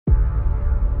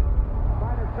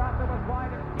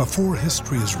Before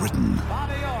history is written,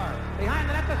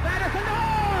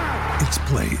 it's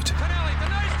played.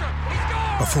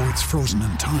 Before it's frozen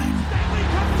in time,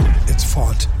 it's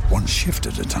fought one shift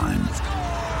at a time.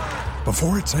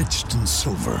 Before it's etched in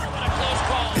silver,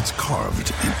 it's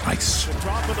carved in ice.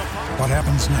 What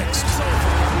happens next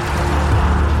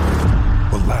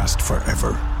will last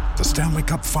forever. The Stanley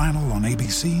Cup Final on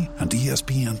ABC and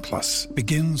ESPN Plus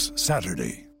begins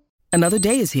Saturday. Another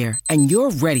day is here, and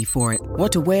you're ready for it.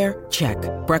 What to wear? Check.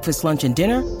 Breakfast, lunch, and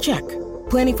dinner? Check.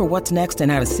 Planning for what's next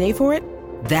and how to save for it?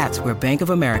 That's where Bank of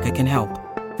America can help.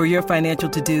 For your financial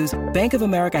to-dos, Bank of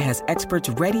America has experts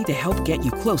ready to help get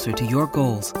you closer to your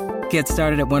goals. Get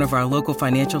started at one of our local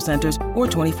financial centers or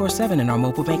 24/7 in our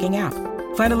mobile banking app.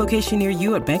 Find a location near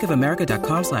you at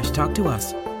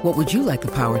bankofamerica.com/talktous. What would you like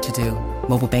the power to do?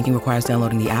 Mobile banking requires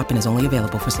downloading the app and is only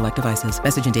available for select devices.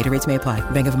 Message and data rates may apply.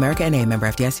 Bank of America N.A., member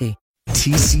FDIC.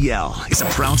 TCL is a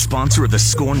proud sponsor of the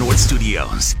Score North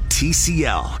Studios.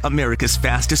 TCL, America's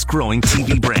fastest growing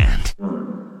TV brand.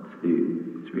 1,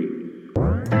 2,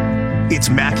 3. It's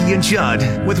Mackie and Judd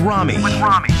with Rami.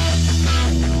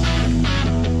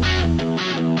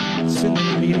 Sitting in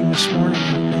the meeting this morning,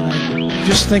 and I'm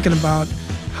just thinking about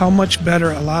how much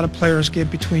better a lot of players get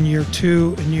between year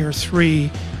 2 and year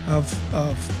 3 of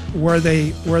where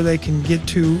they can get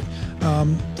to.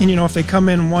 And if they come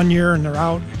in 1 year and they're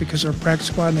out because they're a practice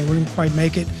squad and they wouldn't quite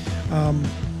make it,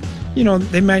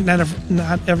 they might not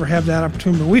ever have that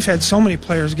opportunity. But we've had so many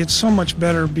players get so much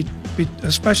better,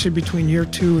 especially between year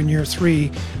 2 and year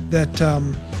 3, that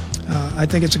I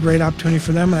think it's a great opportunity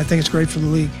for them, and I think it's great for the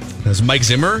league. That's Mike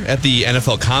Zimmer at the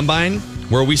NFL Combine,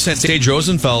 where we sent Sage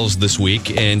Rosenfels this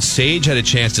week, and Sage had a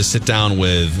chance to sit down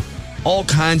with all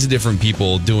kinds of different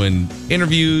people doing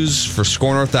interviews for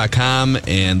ScoreNorth.com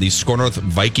and the Score North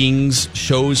Vikings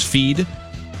shows feed.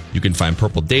 You can find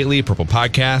Purple Daily, Purple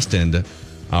Podcast, and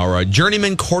our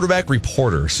journeyman quarterback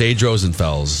reporter, Sage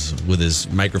Rosenfels, with his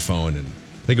microphone, and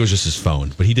I think it was just his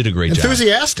phone, but he did a great job.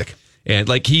 Enthusiastic. And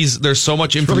there's so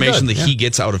much information that he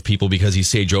gets out of people because he's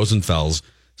Sage Rosenfels.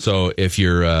 So if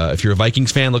you're a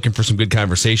Vikings fan looking for some good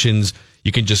conversations,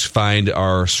 you can just find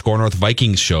our Score North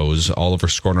Vikings shows all over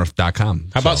ScoreNorth.com.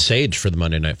 How about Sage for the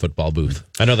Monday Night Football booth?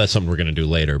 I know that's something we're going to do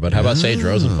later, but how about Sage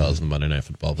Rosenfels in the Monday Night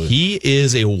Football booth? He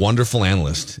is a wonderful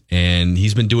analyst, and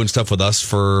he's been doing stuff with us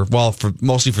for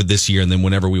mostly for this year, and then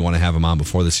whenever we want to have him on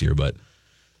before this year. But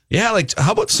yeah,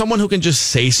 how about someone who can just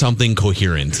say something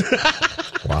coherent?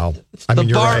 Wow.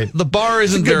 You're right. The bar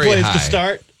isn't It's a good very place high. to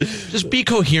start. Just be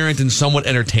coherent and somewhat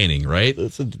entertaining, right?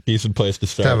 That's a decent place to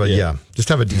start. Just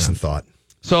have a decent thought.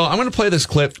 So I'm going to play this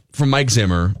clip from Mike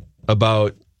Zimmer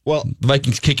about the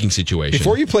Vikings kicking situation.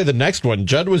 Before you play the next one,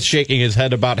 Judd was shaking his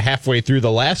head about halfway through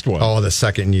the last one. Oh, the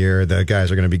second year, the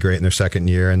guys are going to be great in their second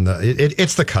year, and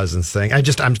it's the Cousins thing.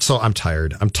 I'm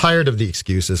tired. I'm tired of the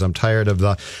excuses. I'm tired of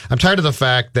the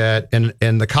fact that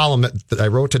in the column that I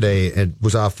wrote today, it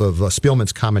was off of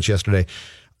Spielman's comments yesterday.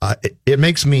 It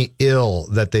makes me ill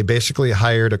that they basically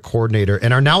hired a coordinator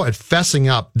and are now fessing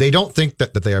up. They don't think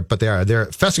that they are, but they are. They're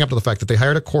fessing up to the fact that they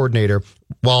hired a coordinator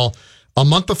while a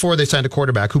month before they signed a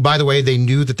quarterback who, by the way, they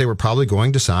knew that they were probably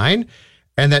going to sign,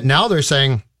 and that now they're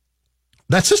saying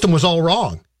that system was all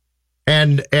wrong.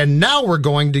 And now we're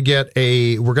going to get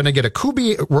Kubiak,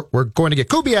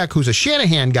 who's a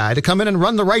Shanahan guy, to come in and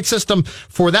run the right system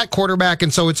for that quarterback,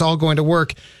 and so it's all going to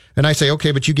work. And I say,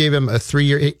 okay, but you gave him a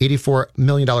 3-year, $84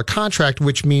 million contract,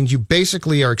 which means you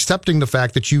basically are accepting the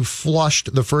fact that you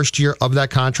flushed the first year of that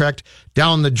contract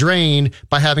down the drain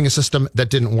by having a system that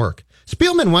didn't work.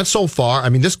 Spielman went so far,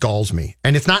 this galls me,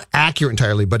 and it's not accurate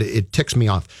entirely, but it ticks me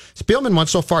off. Spielman went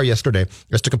so far yesterday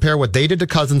as to compare what they did to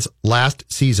Cousins last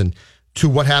season to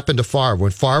what happened to Favre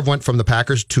when Favre went from the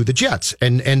Packers to the Jets.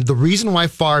 And the reason why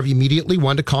Favre immediately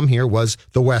wanted to come here was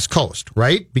the West Coast,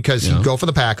 right? Because he'd go for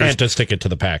the Packers. And to stick it to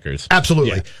the Packers.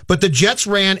 Absolutely. Yeah. But the Jets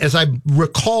ran, as I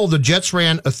recall, a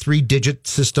 3-digit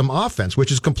system offense,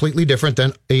 which is completely different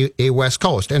than a West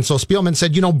Coast. And so Spielman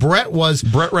said, Brett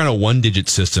ran a 1-digit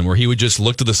system where he would just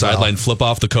look to the sideline, flip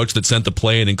off the coach that sent the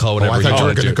play, and then call whatever he wanted to. I thought you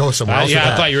were going to go somewhere else.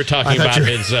 I thought you were talking about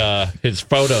his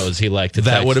photos he liked to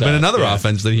That would have been another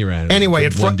offense that he ran. Anyway,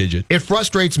 it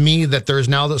frustrates me that there's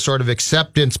now the sort of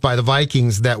acceptance by the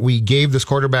Vikings that we gave this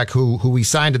quarterback who we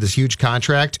signed to this huge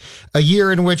contract a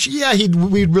year in which,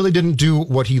 we really didn't do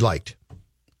what he liked.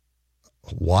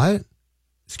 What?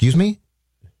 Excuse me?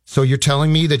 So you're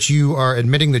telling me that you are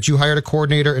admitting that you hired a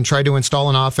coordinator and tried to install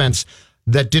an offense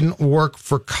that didn't work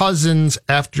for Cousins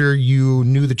after you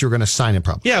knew that you were going to sign him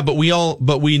probably? Yeah, but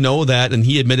we know that, and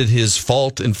he admitted his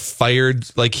fault and fired,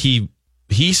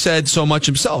 he said so much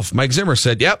himself. Mike Zimmer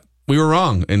said, yep, we were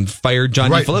wrong and fired John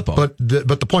DeFilippo.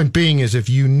 But the point being is if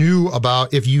you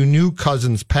knew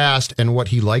Cousins' past and what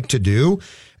he liked to do,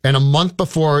 and a month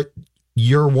before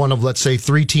you're one of, let's say,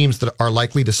 3 teams that are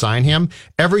likely to sign him,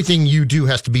 everything you do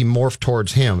has to be morphed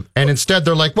towards him. And instead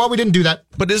they're like, well, we didn't do that.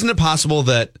 But isn't it possible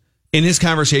that in his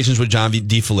conversations with John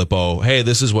DeFilippo, hey,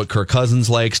 this is what Kirk Cousins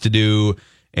likes to do,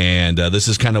 and this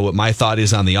is kind of what my thought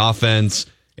is on the offense.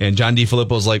 And John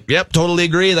DeFilippo's like, yep, totally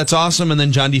agree. That's awesome. And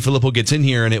then John DeFilippo gets in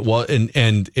here and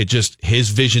it just his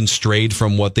vision strayed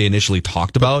from what they initially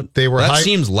talked about. That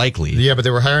seems likely. Yeah, but they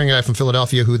were hiring a guy from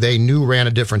Philadelphia who they knew ran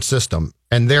a different system.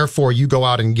 And therefore you go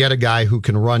out and get a guy who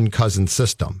can run Cousins'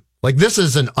 system. Like, this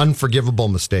is an unforgivable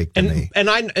mistake to me.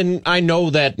 And I know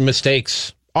that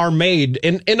mistakes are made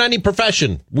in any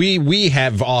profession. We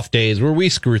have off days where we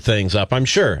screw things up. I'm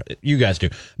sure you guys do,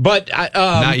 but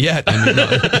not yet. I mean, no.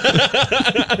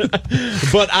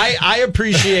 But I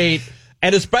appreciate,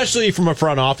 and especially from a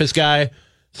front office guy,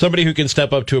 somebody who can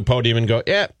step up to a podium and go,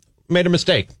 yeah, made a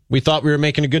mistake. We thought we were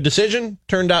making a good decision.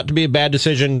 Turned out to be a bad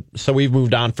decision. So we've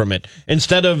moved on from it,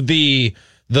 instead of the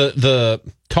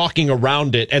talking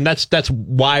around it. And that's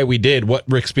why we did what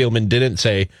Rick Spielman didn't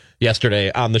say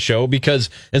yesterday on the show,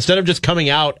 because instead of just coming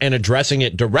out and addressing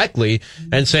it directly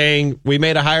and saying, we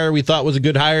made a hire we thought was a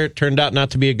good hire, it turned out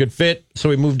not to be a good fit, so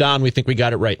we moved on, we think we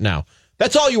got it right now.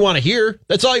 That's all you want to hear.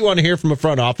 That's all you want to hear from a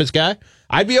front office guy.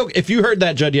 I'd be okay. If you heard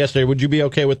that, Judd, yesterday, would you be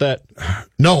okay with that?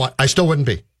 No, I still wouldn't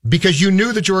be. Because you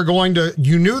knew that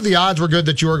you knew the odds were good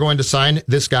that you were going to sign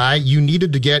this guy. You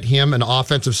needed to get him an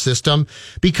offensive system,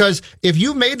 because if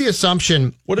you made the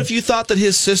assumption, what if you thought that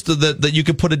his system, that you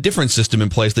could put a different system in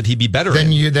place that he'd be better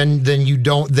then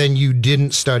you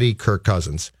didn't study Kirk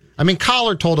Cousins. I mean,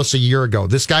 Collar told us a year ago,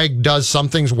 this guy does some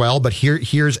things well, but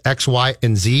here's X, Y,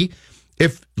 and Z.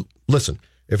 If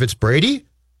it's Brady,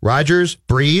 Rodgers,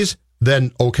 Breeze,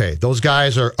 then okay, those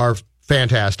guys are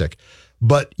fantastic.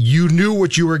 But you knew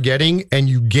what you were getting, and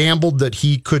you gambled that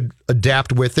he could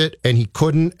adapt with it, and he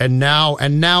couldn't. And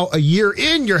now a year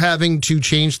in, you're having to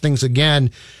change things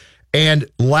again. And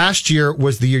last year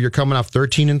was the year you're coming off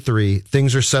 13-3.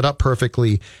 Things are set up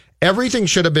perfectly. Everything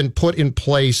should have been put in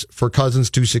place for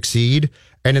Cousins to succeed.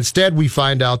 And instead, we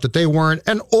find out that they weren't.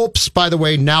 And oops, by the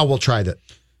way, now we'll try that.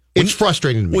 It's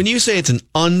frustrating to me. When you say it's an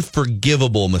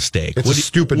unforgivable mistake, it's a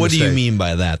stupid mistake. What do you mean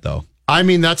by that, though? I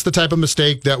mean, that's the type of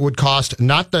mistake that would cost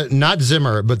not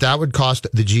Zimmer, but that would cost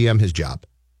the GM his job.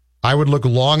 I would look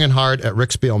long and hard at Rick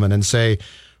Spielman and say,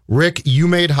 Rick, you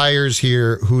made hires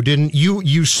here who didn't.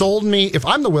 You sold me. If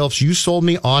I'm the Wilfs, you sold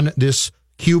me on this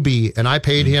QB, and I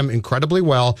paid him incredibly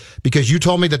well because you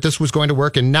told me that this was going to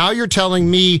work, and now you're telling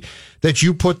me that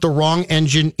you put the wrong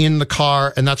engine in the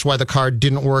car, and that's why the car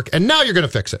didn't work, and now you're going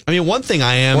to fix it. I mean, one thing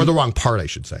I am... Or the wrong part, I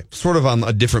should say. Sort of on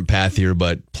a different path here,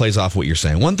 but plays off what you're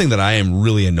saying. One thing that I am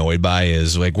really annoyed by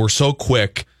is, like, we're so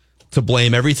quick to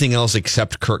blame everything else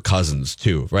except Kirk Cousins,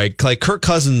 too, right? Like, Kirk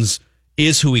Cousins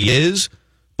is who he is,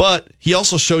 but he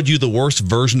also showed you the worst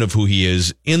version of who he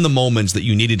is in the moments that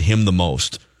you needed him the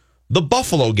most. The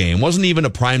Buffalo game wasn't even a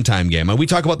primetime game. And we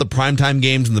talk about the primetime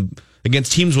games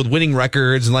against teams with winning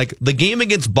records, and like the game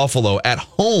against Buffalo at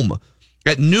home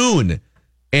at noon,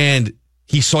 and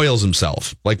he soils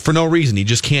himself like for no reason. He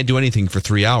just can't do anything for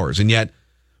 3 hours. And yet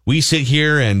we sit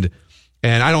here and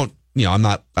I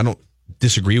don't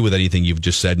disagree with anything you've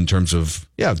just said in terms of,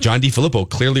 John DeFilippo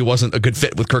clearly wasn't a good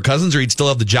fit with Kirk Cousins, or he'd still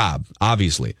have the job,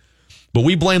 obviously. But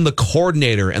we blame the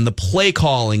coordinator and the play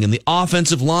calling and the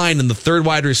offensive line and the third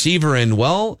wide receiver. And,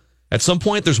 well, at some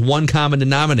point, there's one common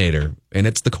denominator, and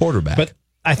it's the quarterback. But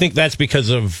I think that's because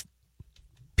of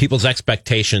people's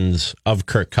expectations of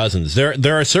Kirk Cousins.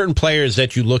 There are certain players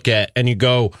that you look at and you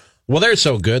go, well, they're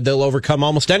so good, they'll overcome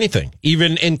almost anything,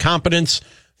 even incompetence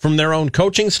from their own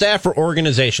coaching staff or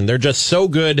organization. They're just so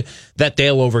good that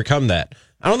they'll overcome that.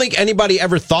 I don't think anybody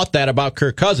ever thought that about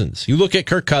Kirk Cousins. You look at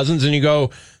Kirk Cousins and you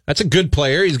go, that's a good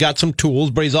player. He's got some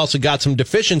tools, but he's also got some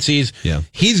deficiencies. Yeah.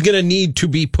 He's going to need to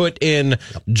be put in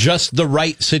just the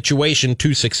right situation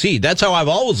to succeed. That's how I've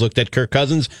always looked at Kirk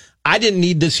Cousins. I didn't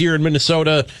need this year in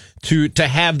Minnesota to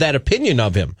have that opinion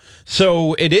of him.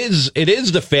 So it is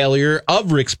the failure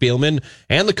of Rick Spielman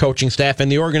and the coaching staff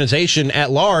and the organization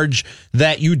at large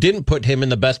that you didn't put him in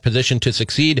the best position to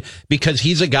succeed, because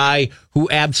he's a guy who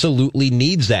absolutely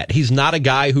needs that. He's not a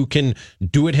guy who can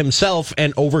do it himself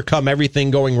and overcome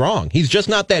everything going wrong. He's just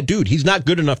not that dude. He's not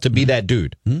good enough to be that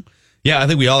dude. Mm-hmm. Yeah, I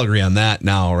think we all agree on that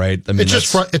now, right? I mean, it's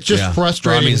just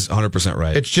frustrating. Rami's 100%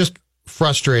 right. It's just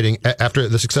frustrating after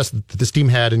the success that this team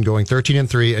had in going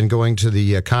 13-3 and going to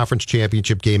the conference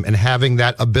championship game and having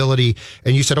that ability.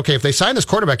 And you said, okay, if they sign this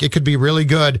quarterback, it could be really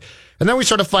good. And then we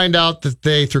sort of find out that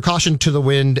they threw caution to the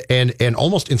wind and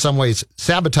almost in some ways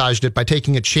sabotaged it by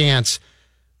taking a chance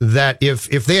that if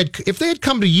they had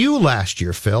come to you last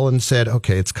year, Phil, and said,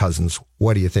 okay, it's Cousins,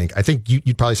 what do you think? I think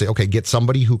you'd probably say, okay, get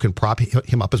somebody who can prop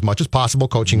him up as much as possible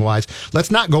coaching wise.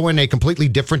 Let's not go in a completely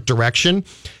different direction.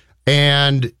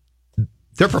 And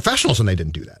they're professionals and they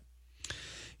didn't do that.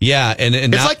 Yeah, and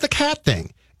it's like the cat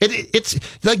thing. It's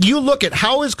like you look at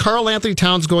how is Karl Anthony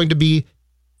Towns going to be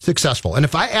successful? And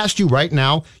if I asked you right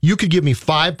now, you could give me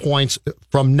 5 points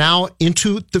from now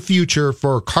into the future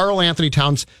for Karl Anthony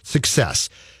Towns' success.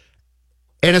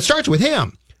 And it starts with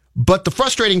him. But the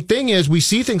frustrating thing is we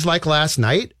see things like last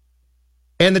night,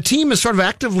 and the team is sort of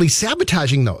actively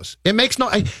sabotaging those. It makes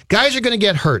guys are going to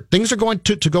get hurt. Things are going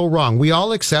to go wrong. We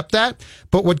all accept that.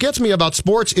 But what gets me about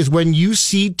sports is when you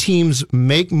see teams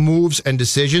make moves and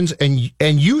decisions and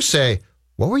you say,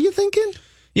 what were you thinking?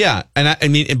 Yeah. And I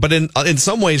mean, but in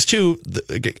some ways too,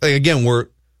 again,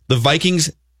 the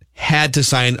Vikings had to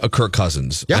sign a Kirk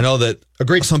Cousins. Yeah. I know that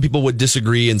agreed. Some people would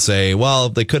disagree and say, well,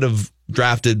 they could have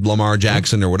drafted Lamar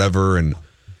Jackson or whatever.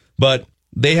 But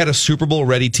they had a Super Bowl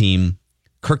ready team.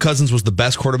 Kirk Cousins was the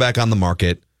best quarterback on the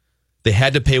market. They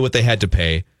had to pay what they had to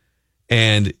pay,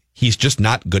 and he's just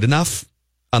not good enough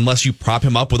unless you prop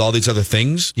him up with all these other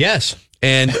things. Yes,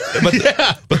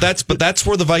 but that's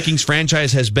where the Vikings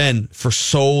franchise has been for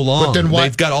so long. But then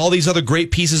they've got all these other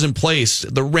great pieces in place,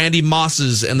 the Randy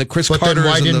Mosses and the Chris Carters. But then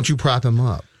why didn't you prop him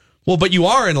up? Well, but you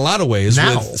are in a lot of ways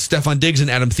now. With Stephon Diggs and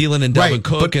Adam Thielen and Dalvin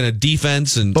Cook and a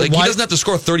defense, and he doesn't have to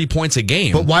score 30 points a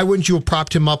game. But why wouldn't you have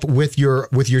propped him up with your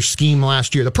scheme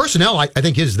last year? The personnel, I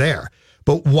think, is there.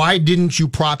 But why didn't you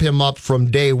prop him up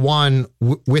from day one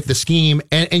with the scheme?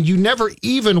 And you never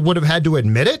even would have had to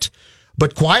admit it,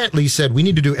 but quietly said, we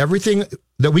need to do everything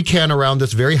that we can around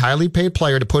this very highly paid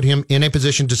player to put him in a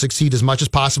position to succeed as much as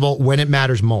possible when it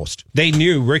matters most. They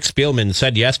knew, Rick Spielman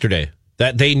said yesterday,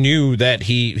 that they knew that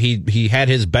he had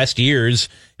his best years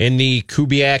in the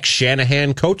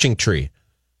Kubiak-Shanahan coaching tree.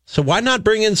 So why not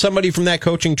bring in somebody from that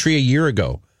coaching tree a year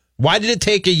ago? Why did it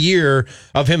take a year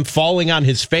of him falling on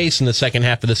his face in the second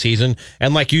half of the season?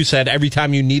 And like you said, every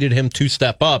time you needed him to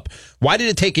step up, why did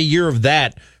it take a year of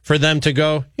that for them to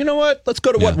go, you know what, let's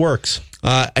go to what works?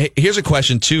 Here's a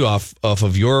question, too, off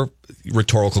of your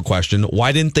rhetorical question.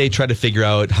 Why didn't they try to figure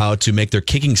out how to make their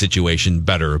kicking situation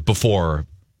better before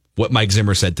what Mike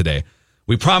Zimmer said today?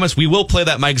 We promise we will play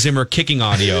that Mike Zimmer kicking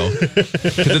audio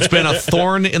because it's been a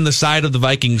thorn in the side of the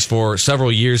Vikings for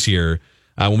several years here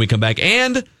when we come back.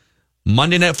 And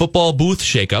Monday Night Football booth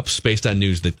shakeups based on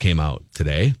news that came out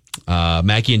today.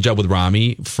 Mackey and Judd with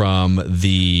Rami from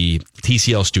the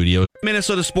TCL studio.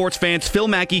 Minnesota sports fans, Phil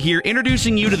Mackey here,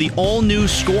 introducing you to the all-new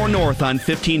Score North on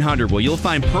 1500, where you'll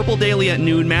find Purple Daily at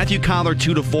noon, Matthew Collar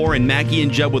 2 to 4, and Mackey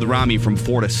and Judd with Rami from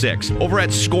 4 to 6. Over at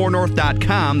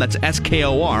scorenorth.com, that's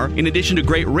SKOR. In addition to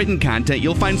great written content,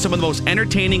 you'll find some of the most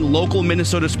entertaining local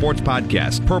Minnesota sports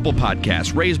podcasts. Purple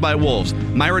Podcast, Raised by Wolves,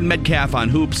 Myron Metcalf on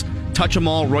Hoops, Touch 'em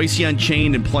All, Royce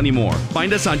Unchained, and plenty more.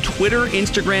 Find us on Twitter,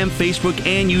 Instagram, Facebook,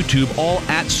 and YouTube, all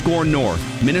at Score North.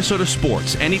 Minnesota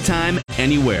sports, anytime,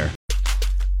 anywhere.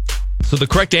 So the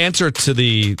correct answer to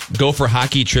the Gopher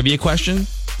hockey trivia question,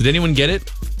 did anyone get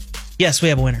it? Yes, we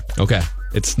have a winner. Okay.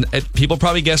 People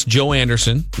probably guessed Joe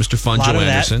Anderson, Mr. Fun Joe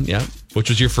Anderson, yeah, which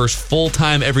was your first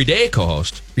full-time everyday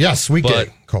co-host. Yes,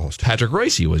 weekday co-host. Patrick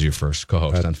Royce was your first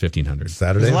co-host on 1500.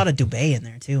 Saturday. There's a lot of Dubé in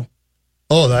there, too.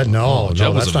 Oh,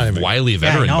 Judd was a wily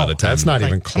veteran by the time. That's not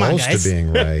even close to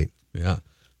being right. Yeah.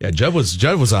 Yeah, Judd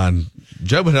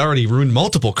had already ruined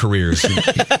multiple careers.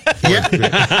 Yeah.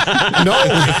 No.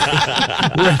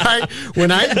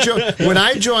 When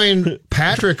I joined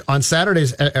Patrick on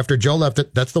Saturdays after Joe left,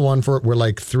 that's the one where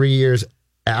like 3 years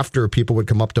after people would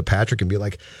come up to Patrick and be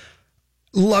like,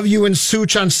 love you and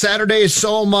Such on Saturdays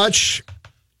so much.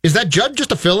 Is that Judd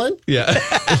just a fill-in? Yeah.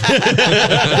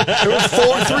 It was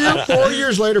 3 or 4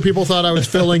 years later, people thought I was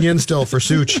filling in still for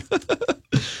Such.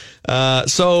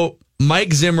 So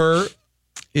Mike Zimmer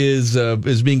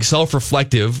is being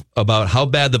self-reflective about how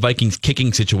bad the Vikings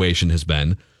kicking situation has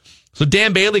been. So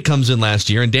Dan Bailey comes in last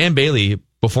year, and Dan Bailey,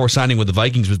 before signing with the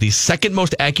Vikings, was the second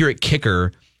most accurate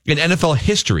kicker in NFL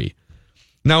history.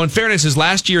 Now, in fairness, his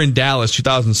last year in Dallas,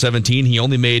 2017, he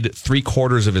only made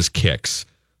 3/4 of his kicks.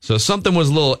 So something was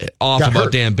a little off about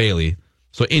hurt. Dan Bailey.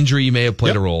 So injury may have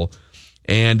played a role.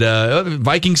 And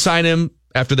Vikings signed him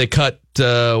after they cut,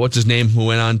 what's his name, who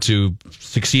went on to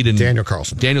succeed in... Daniel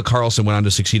Carlson. Daniel Carlson went on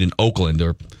to succeed in Oakland.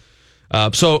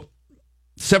 So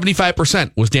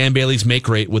 75% was Dan Bailey's make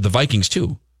rate with the Vikings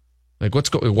too. Like,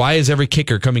 why is every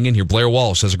kicker coming in here? Blair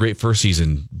Walsh has a great first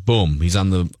season. Boom, he's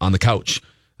on the couch.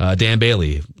 Dan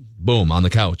Bailey, boom, on the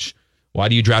couch. Why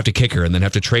do you draft a kicker and then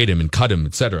have to trade him and cut him,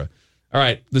 etc.? All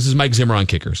right, this is Mike Zimmer on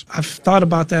kickers. I've thought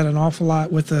about that an awful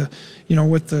lot with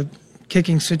the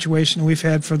kicking situation we've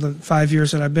had for the 5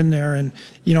 years that I've been there, and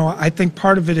I think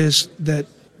part of it is that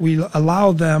we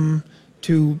allow them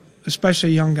to, especially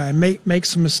a young guy, make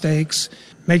some mistakes,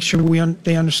 make sure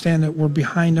they understand that we're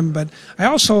behind them. But I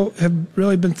also have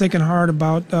really been thinking hard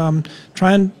about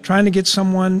trying to get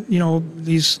someone.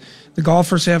 The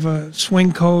golfers have a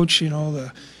swing coach.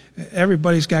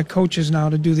 Everybody's got coaches now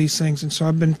to do these things, and so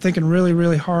I've been thinking really,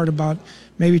 really hard about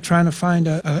maybe trying to find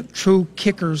a true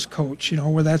kickers coach.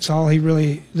 Where that's all he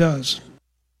really does.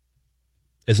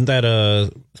 Isn't that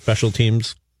a special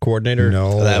teams coordinator?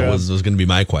 No, that was going to be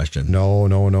my question. No,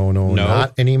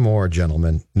 not anymore,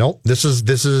 gentlemen. Nope. This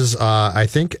is. I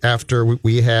think after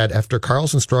after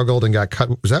Carlson struggled and got cut.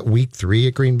 Was that week 3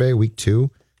 at Green Bay? Week 2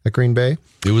 at Green Bay?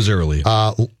 It was early.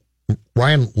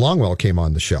 Ryan Longwell came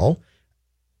on the show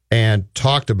and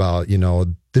talked about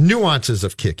the nuances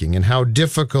of kicking and how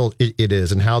difficult it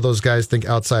is, and how those guys think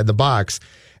outside the box.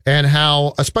 And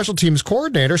how a special teams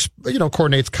coordinator,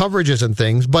 coordinates coverages and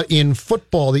things. But in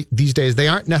football these days, they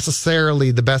aren't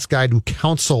necessarily the best guy to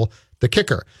counsel the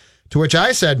kicker. To which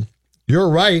I said, you're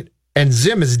right. And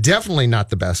Zim is definitely not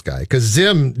the best guy, because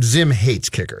Zim hates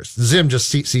kickers. Zim just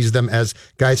sees them as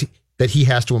guys that he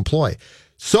has to employ.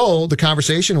 So the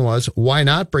conversation was, why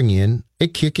not bring in a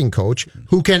kicking coach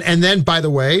who can, and then, by the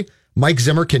way, Mike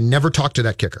Zimmer can never talk to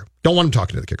that kicker. Don't want him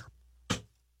talking to the kicker.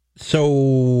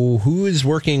 So who is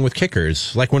working with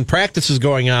kickers? Like, when practice is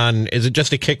going on, is it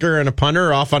just a kicker and a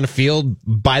punter off on the field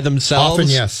by themselves? Often,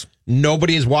 yes.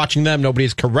 Nobody is watching them. Nobody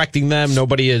is correcting them.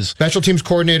 Nobody is... Special teams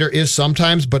coordinator is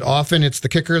sometimes, but often it's the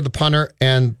kicker, the punter,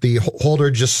 and the holder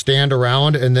just stand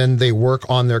around, and then they work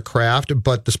on their craft.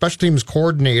 But the special teams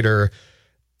coordinator,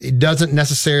 it doesn't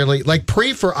necessarily... Like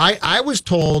Prefer, I was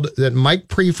told that Mike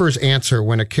Prefer's answer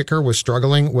when a kicker was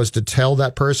struggling was to tell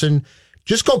that person,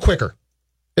 just go quicker.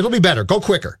 It'll be better. Go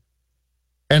quicker.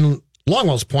 And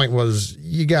Longwell's point was,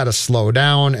 you got to slow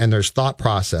down, and there's thought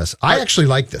process. I actually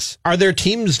like this. Are there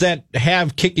teams that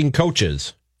have kicking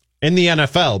coaches in the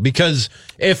NFL? Because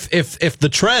if the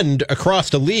trend across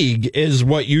the league is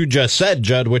what you just said,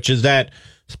 Judd, which is that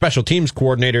special teams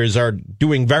coordinators are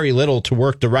doing very little to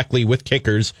work directly with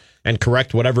kickers and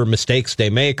correct whatever mistakes they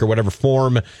make or whatever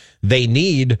form they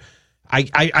need,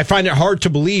 I find it hard to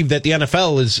believe that the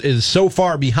NFL is so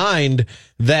far behind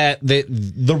that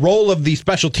the role of the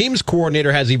special teams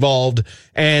coordinator has evolved,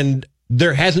 and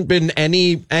there hasn't been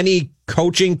any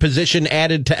coaching position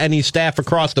added to any staff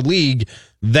across the league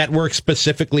that works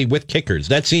specifically with kickers.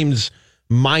 That seems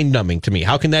mind-numbing to me.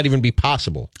 How can that even be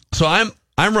possible? So I'm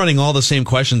running all the same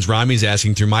questions Rami's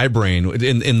asking through my brain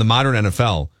in the modern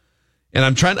NFL. And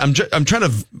I'm trying to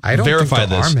verify this.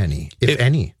 There are many, if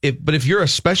any. But if you're a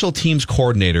special teams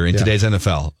coordinator in today's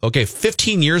NFL, okay,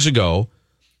 15 years ago,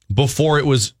 before it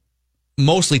was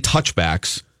mostly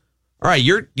touchbacks, all right,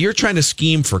 you're trying to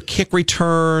scheme for kick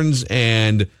returns,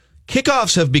 and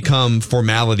kickoffs have become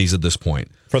formalities at this point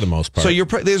for the most part. So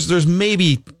there's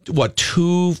maybe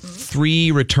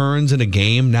 2-3 returns in a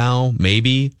game now,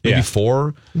 maybe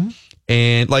 4. Mm-hmm.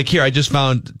 And like here, I just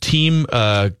found team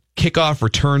kickoff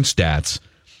return stats,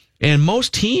 and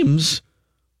most teams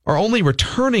are only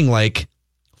returning like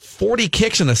 40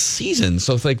 kicks in a season.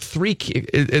 So it's like 3.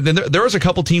 And then there was a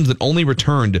couple teams that only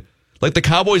returned, like the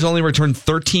Cowboys only returned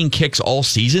 13 kicks all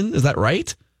season. Is that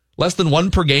right? Less than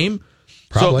 1 per game.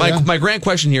 Probably, so my grand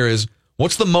question here is,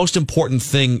 what's the most important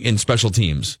thing in special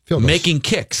teams? Making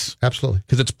kicks. Absolutely.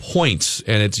 Because it's points,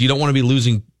 and you don't want to be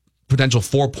losing potential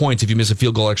 4 points if you miss a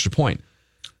field goal extra point.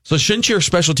 So shouldn't your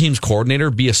special teams coordinator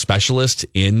be a specialist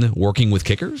in working with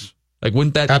kickers? Like,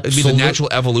 wouldn't that be the natural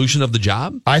evolution of the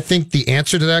job? I think the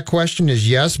answer to that question is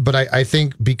yes, but I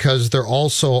think because there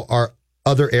also are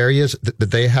other areas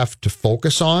that they have to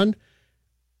focus on,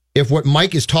 if what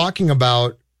Mike is talking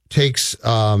about takes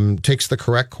the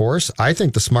correct course, I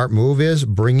think the smart move is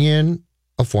bring in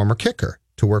a former kicker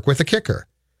to work with a kicker.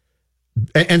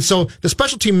 And so the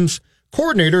special teams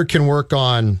coordinator can work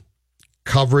on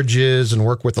coverages and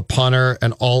work with the punter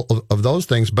and all of those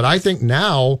things. But I think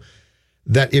now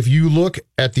that if you look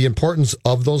at the importance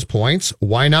of those points,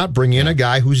 why not bring in a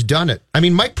guy who's done it? I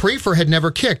mean, Mike Prefer had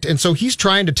never kicked, and so he's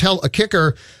trying to tell a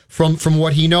kicker from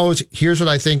what he knows, here's what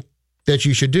I think that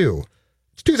you should do.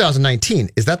 It's 2019.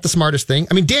 Is that the smartest thing?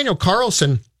 I mean, Daniel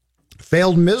Carlson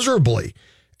failed miserably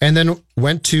and then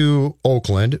went to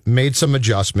Oakland, made some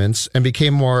adjustments, and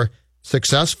became more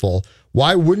successful.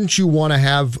 why wouldn't you want to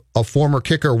have a former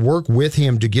kicker work with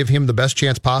him to give him the best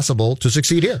chance possible to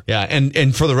succeed here? Yeah,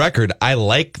 and for the record, I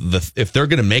like if they're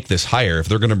going to make this hire, if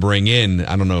they're going to bring in,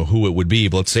 I don't know who it would be,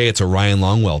 but let's say it's a Ryan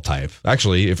Longwell type.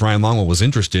 Actually, if Ryan Longwell was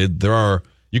interested,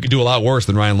 you could do a lot worse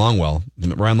than Ryan Longwell.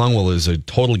 Ryan Longwell is a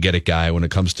total get-it guy when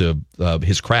it comes to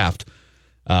his craft.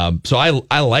 So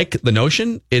I like the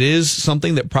notion. It is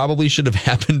something that probably should have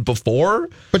happened before.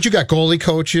 But you got goalie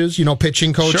coaches,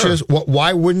 pitching coaches. Sure.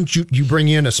 Why wouldn't you bring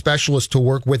in a specialist to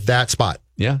work with that spot?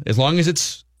 Yeah, as long as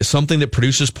it's something that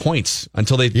produces points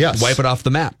until they wipe it off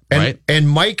the map, right? And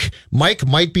Mike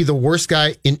might be the worst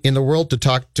guy in the world to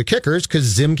talk to kickers because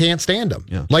Zim can't stand him.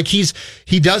 Yeah. Like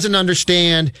he doesn't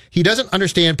understand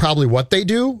probably what they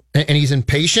do, and he's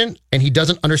impatient, and he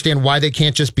doesn't understand why they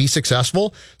can't just be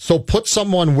successful. So put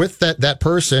someone with that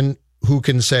person who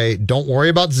can say, "Don't worry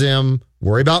about Zim,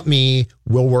 worry about me.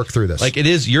 We'll work through this." Like it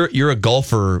is, you're a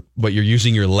golfer, but you're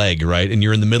using your leg, right? And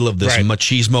you're in the middle of this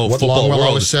machismo what football Longwell world.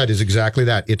 always said is exactly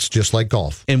that. It's just like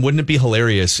golf. And wouldn't it be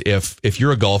hilarious if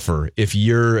you're a golfer, if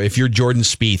you're Jordan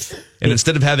Spieth, and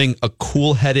instead of having a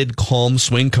cool-headed, calm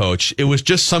swing coach, it was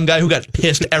just some guy who got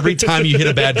pissed every time you hit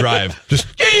a bad drive. Just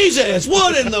Jesus,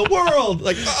 what in the world?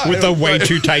 Like with a way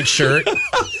too tight shirt,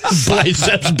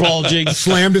 biceps bulging,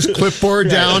 slammed his clipboard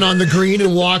down on the green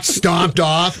and walked stomped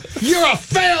off. You're a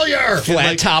failure.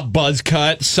 Flat top buzz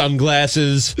cut,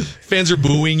 sunglasses. Fans are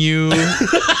booing you.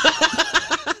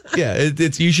 Yeah,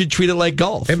 it's you should treat it like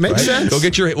golf. It makes sense. Go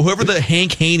get whoever the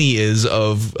Hank Haney is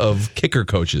of kicker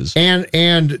coaches.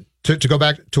 And to go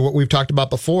back to what we've talked about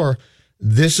before,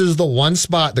 this is the one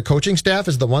spot, the coaching staff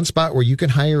is the one spot where you can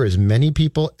hire as many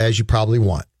people as you probably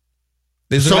want.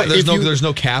 There's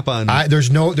no cap on.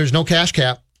 There's no cash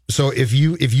cap. So if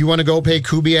you want to go pay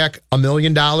Kubiak $1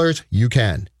 million, you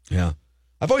can. Yeah.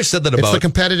 I've always said that about... It's the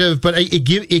competitive, but it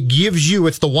gives you,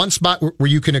 it's the one spot where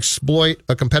you can exploit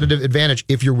a competitive advantage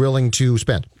if you're willing to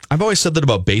spend. I've always said that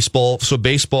about baseball. So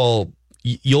baseball,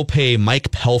 you'll pay Mike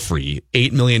Pelfrey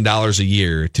 $8 million a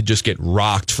year to just get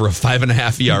rocked for a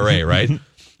 5.5 ERA, right?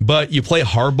 But you play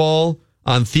hardball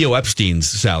on Theo Epstein's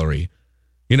salary.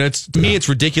 To me, it's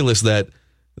ridiculous that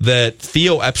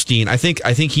Theo Epstein, I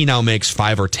think he now makes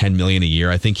 $5 or $10 million a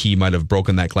year. I think he might have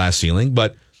broken that glass ceiling,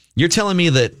 but you're telling me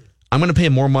that I'm going to pay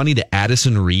more money to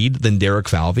Addison Reed than Derek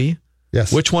Falvey?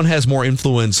 Yes. Which one has more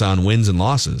influence on wins and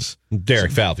losses?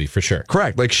 Derek Falvey, for sure.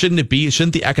 Correct. Like, shouldn't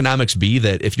the economics be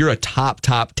that if you're a top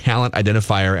talent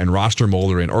identifier and roster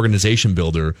molder and organization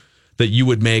builder, that you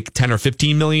would make 10 or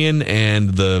 15 million and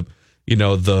the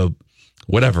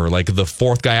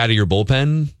fourth guy out of your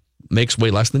bullpen makes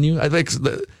way less than you?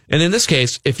 And in this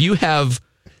case, if you have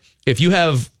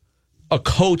a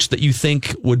coach that you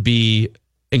think would be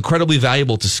incredibly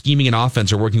valuable to scheming an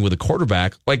offense or working with a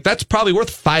quarterback, like that's probably worth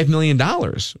 $5 million.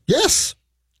 Yes.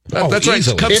 That's right.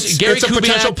 Gary it's a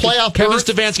potential playoff. Kevin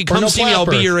Stefanski, come see me. I'll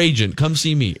be your agent. Come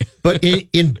see me. But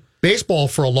in baseball,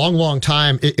 for a long, long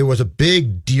time, it was a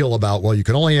big deal about, well, you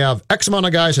can only have X amount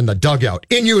of guys in the dugout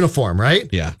in uniform, right?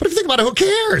 Yeah. But if you think about it, who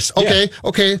cares?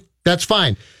 Okay, that's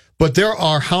fine. But there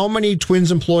are how many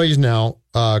Twins employees now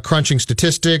crunching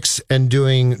statistics and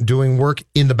doing work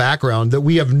in the background that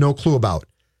we have no clue about?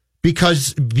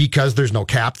 Because there's no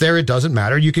cap there, it doesn't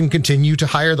matter. You can continue to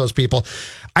hire those people.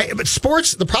 But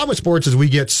sports, the problem with sports is we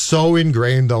get so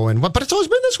ingrained though in but it's always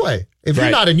been this way. If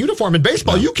you're not in uniform in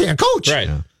baseball, you can't coach. Right.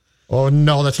 Yeah. Oh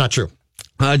no, that's not true.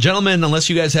 Gentlemen, unless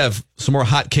you guys have some more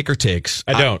hot kicker takes,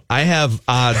 I don't. I have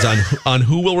odds on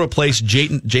who will replace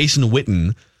Jason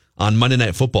Witten on Monday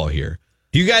Night Football here.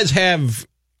 Do you guys have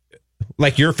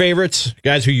like your favorites,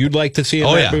 guys who you'd like to see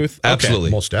in that booth? Absolutely.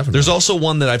 Okay. Most definitely. There's also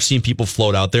one that I've seen people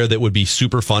float out there that would be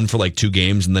super fun for like 2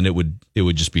 games, and then it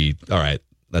would just be, all right,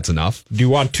 that's enough. Do you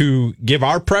want to give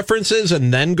our preferences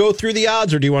and then go through the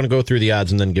odds, or do you want to go through the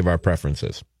odds and then give our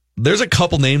preferences? There's a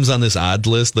couple names on this odds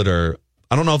list that are,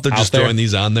 I don't know if they're just throwing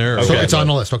these on there. Okay. So it's on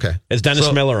the list, okay. Is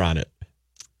Dennis Miller on it?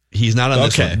 He's not on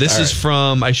this one. This is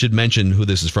from, I should mention who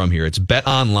this is from here. It's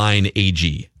BetOnline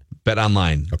AG.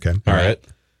 BetOnline. Okay. All right.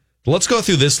 Let's go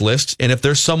through this list, and if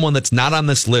there's someone that's not on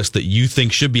this list that you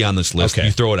think should be on this list, you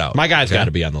throw it out. My guy's got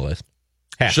to be on the list.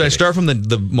 Should I start from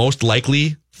the most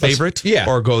likely favorite?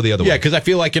 Or go the other way? Yeah, because I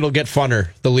feel like it'll get funner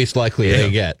the least likely they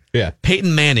get. Yeah.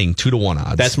 Peyton Manning, 2-1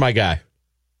 odds. That's my guy.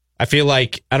 I feel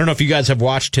like, I don't know if you guys have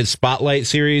watched his Spotlight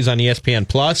series on ESPN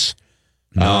Plus.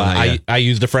 No, I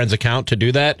used a friend's account to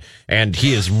do that, and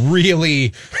he is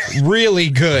really, really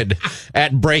good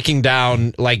at breaking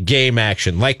down like game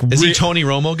action. Like, is he Tony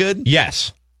Romo good?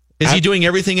 Yes. Is he doing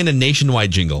everything in a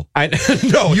Nationwide jingle?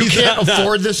 No, you can't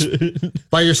afford this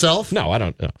by yourself. No, I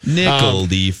don't know. Nickel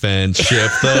defense,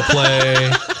 shift the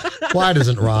play. Why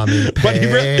doesn't Rami pay? But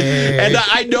and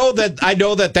I know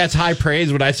that that's high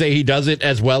praise when I say he does it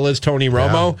as well as Tony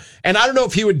Romo. Yeah. And I don't know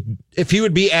if he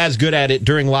would be as good at it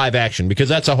during live action, because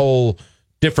that's a whole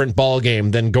different ball game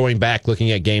than going back,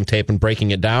 looking at game tape and breaking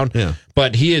it down. Yeah.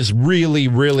 But he is really,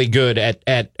 really good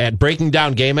at breaking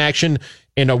down game action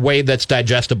in a way that's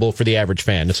digestible for the average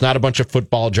fan. It's not a bunch of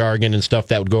football jargon and stuff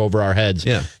that would go over our heads.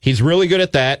 Yeah. He's really good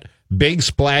at that. Big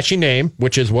splashy name,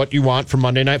 which is what you want from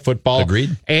Monday Night Football.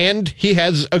 Agreed. And he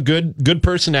has a good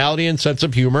personality and sense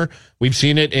of humor. We've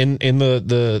seen it in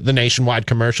the nationwide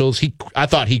commercials. I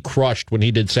thought he crushed when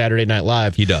he did Saturday Night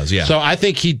Live. He does, yeah. So I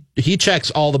think he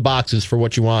checks all the boxes for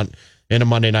what you want in a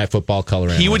Monday Night Football color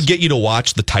analyst. He would get you to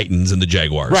watch the Titans and the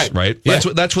Jaguars, right? Yeah.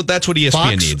 That's what ESPN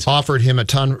Fox needs. Offered him a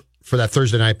ton for that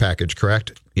Thursday night package,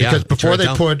 correct? Yeah, because before they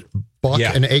down. put Buck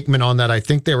and Aikman on that, I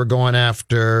think they were going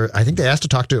after. I think they asked to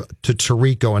talk to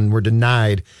Tirico and were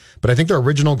denied. But I think their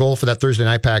original goal for that Thursday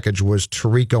night package was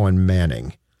Tirico and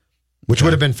Manning, which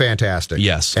would have been fantastic.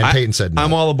 Yes, and Peyton said no.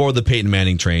 I'm all aboard the Peyton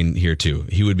Manning train here too.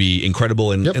 He would be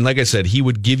incredible, and like I said, he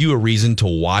would give you a reason to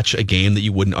watch a game that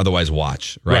you wouldn't otherwise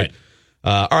watch. Right.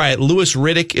 All right, Louis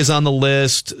Riddick is on the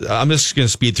list. I'm just going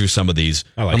to speed through some of these,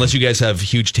 unless you guys have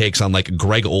huge takes on, like,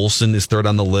 Greg Olson is third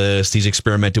on the list. He's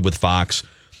experimented with Fox.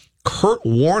 Kurt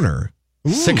Warner,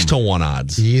 6-1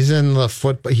 odds. He's in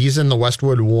the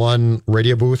Westwood One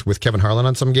radio booth with Kevin Harlan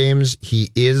on some games.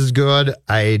 He is good.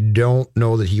 I don't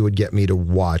know that he would get me to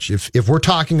watch. If we're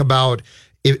talking about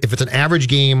if it's an average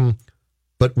game,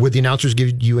 but would the announcers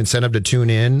give you incentive to tune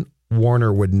in,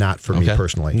 Warner would not for me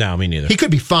personally. No, me neither. He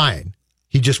could be fine.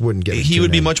 He just wouldn't get. He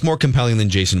would be much more compelling than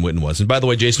Jason Witten was. And by the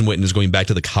way, Jason Witten is going back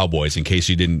to the Cowboys. In case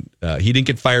you didn't, he didn't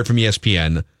get fired from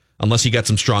ESPN unless he got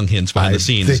some strong hints behind the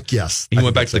scenes. He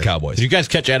went back to the Cowboys. Did you guys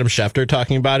catch Adam Schefter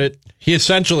talking about it? He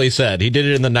essentially said, he did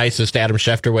it in the nicest Adam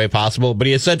Schefter way possible, but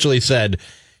he essentially said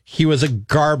he was a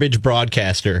garbage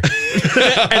broadcaster.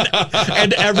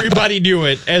 and everybody knew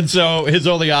it. And so his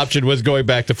only option was going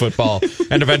back to football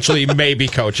and eventually maybe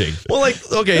coaching. Well,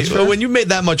 okay, so when you made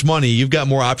that much money, you've got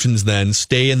more options than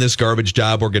stay in this garbage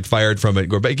job or get fired from it.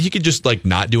 Go back. You could just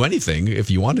not do anything if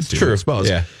you wanted to. True. I suppose.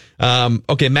 Yeah.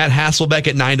 Okay, Matt Hasselbeck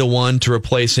at 9-1 to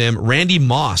replace him. Randy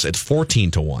Moss at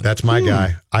 14-1. That's my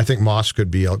guy. I think Moss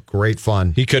could be a great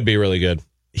fun. He could be really good.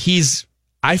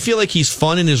 I feel like he's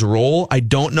fun in his role. I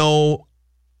don't know.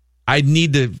 I'd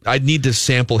need to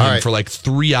sample him for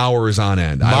 3 hours on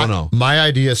end. I don't know. My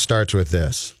idea starts with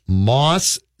this: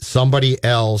 Moss, somebody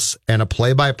else, and a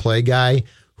play-by-play guy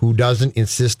who doesn't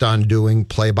insist on doing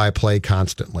play-by-play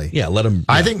constantly. Yeah, let him.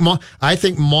 Yeah. I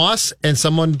think Moss and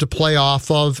someone to play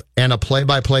off of, and a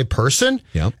play-by-play person.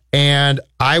 Yep. And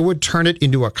I would turn it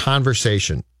into a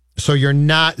conversation. So you're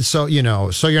not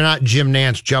Jim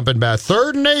Nance jumping back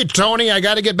 3rd and 8, Tony. I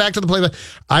got to get back to the play.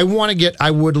 I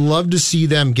would love to see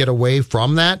them get away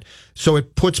from that. So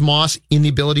it puts Moss in the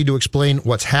ability to explain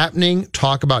what's happening,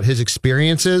 talk about his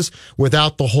experiences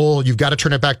without the whole, you've got to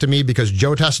turn it back to me because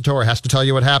Joe Tessitore has to tell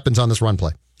you what happens on this run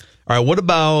play. All right. What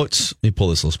about, let me pull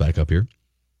this list back up here.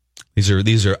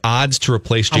 These are odds to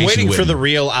replace Jason I'm waiting Witten. for the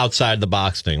real outside the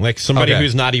box thing, like somebody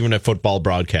who's not even a football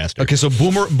broadcaster. Okay, so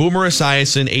Boomer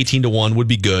Esiason 18-1 would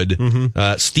be good.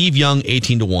 Mm-hmm. Steve Young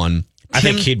 18-1. I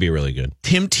think he'd be really good.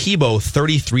 Tim Tebow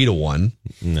 33-1.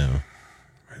 No,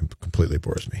 it completely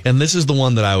bores me. And this is the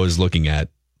one that I was looking at,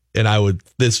 and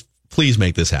please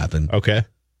make this happen. Okay,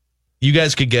 you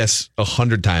guys could guess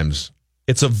 100 times.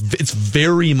 It's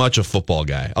very much a football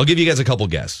guy. I'll give you guys a couple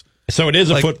guess. So it is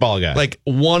a football guy. Like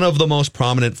one of the most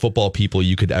prominent football people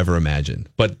you could ever imagine,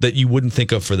 but that you wouldn't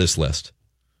think of for this list.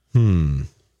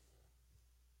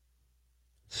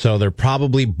 So they're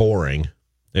probably boring,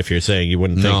 if you're saying you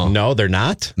wouldn't think. No, they're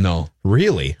not? No.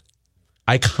 Really?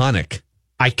 Iconic.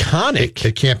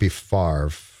 It can't be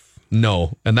Favre.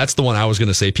 No, and that's the one I was going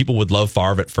to say. People would love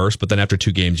Favre at first, but then after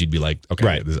 2 games, you'd be like, okay,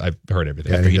 right. I've heard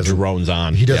everything. After he drones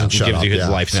on. He doesn't shut gives up. you his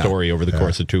life story over the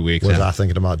course of 2 weeks. Was I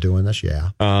thinking about doing this? Yeah.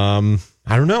 I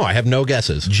don't know. I have no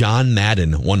guesses. John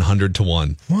Madden,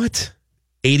 100-1. What?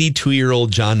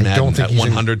 82-year-old John Madden at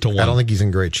 100-1. I don't think he's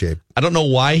in great shape. I don't know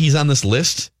why he's on this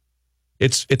list.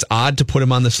 It's odd to put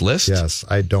him on this list. Yes,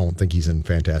 I don't think he's in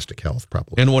fantastic health,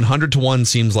 probably. And 100-1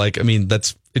 seems like,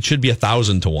 it should be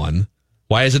 1,000-1.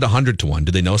 Why is it 100-1?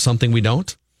 Do they know something we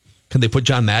don't? Can they put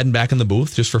John Madden back in the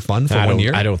booth just for fun for 1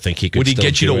 year? I don't think he could. Would he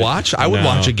get you to watch? I would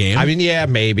watch a game. Yeah,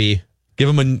 maybe. Give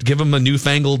him a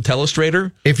newfangled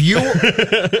telestrator. If you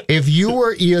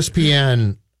were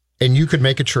ESPN and you could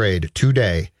make a trade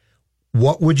today,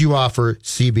 what would you offer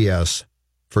CBS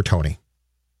for Tony?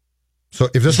 So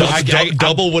if this was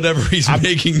double whatever he's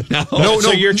making now. No,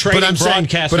 so you're trading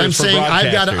broadcasters. But I'm saying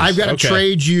I've got to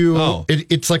trade you. Oh.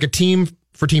 It's like a team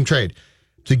for team trade.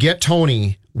 To get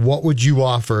Tony, what would you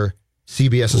offer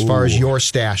CBS as far as your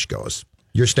stash goes?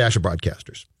 Your stash of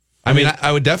broadcasters. I mean,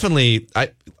 I would definitely,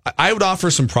 I would offer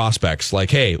some prospects.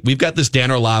 Like, hey, we've got this Dan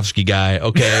Orlovsky guy.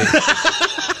 Okay,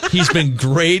 he's been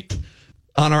great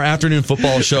on our afternoon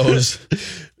football shows.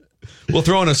 We'll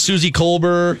throw in a Susie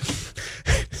Colbert.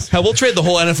 Hell, we'll trade the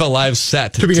whole NFL Live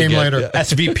set to be named later.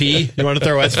 SVP. You want to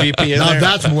throw SVP in there?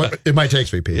 That's what it might take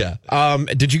SVP. Yeah.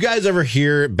 Did you guys ever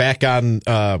hear back on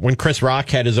when Chris Rock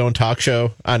had his own talk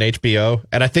show on HBO?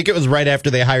 And I think it was right after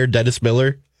they hired Dennis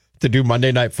Miller to do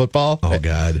Monday Night Football. Oh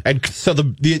God! And so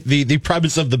the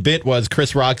premise of the bit was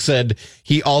Chris Rock said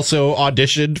he also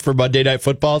auditioned for Monday Night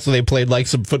Football, so they played like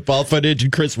some football footage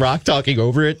and Chris Rock talking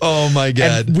over it. Oh my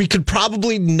God! And we could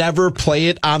probably never play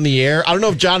it on the air. I don't know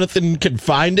if Jonathan can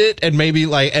find it and maybe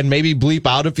bleep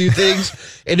out a few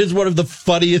things. It is one of the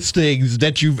funniest things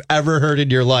that you've ever heard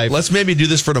in your life. Let's maybe do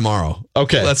this for tomorrow.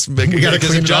 Okay, we got to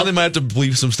clean. Jonathan might have to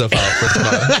bleep some stuff out for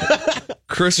tomorrow.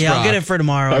 Chris Rock. I'll get it for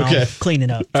tomorrow. And I'll clean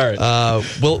it up. All right.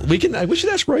 Well, we should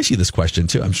ask Royce this question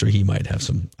too. I'm sure he might have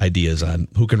some ideas on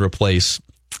who can replace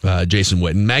Jason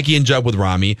Witten. Maggie and Judd with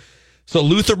Rami. So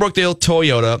Luther Brookdale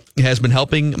Toyota has been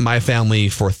helping my family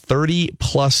for 30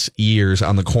 plus years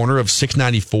on the corner of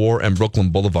 694 and Brooklyn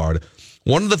Boulevard.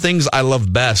 One of the things I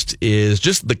love best is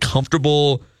just the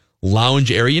comfortable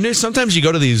lounge area. You know, sometimes you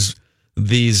go to these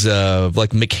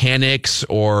like mechanics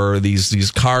or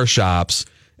these car shops,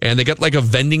 and they got like a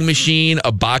vending machine,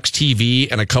 a box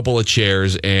TV, and a couple of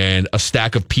chairs and a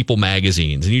stack of People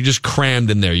magazines. And you're just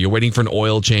crammed in there. You're waiting for an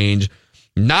oil change.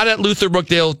 Not at Luther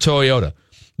Brookdale Toyota.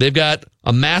 They've got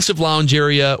a massive lounge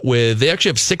area they actually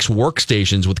have 6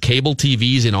 workstations with cable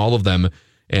TVs in all of them,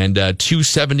 and 2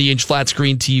 70-inch flat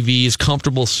screen TVs,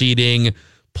 comfortable seating,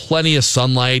 plenty of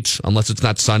sunlight, unless it's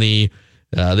not sunny.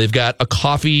 They've got a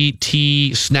coffee,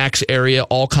 tea, snacks area,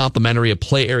 all complimentary, a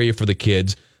play area for the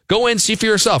kids. Go in, see for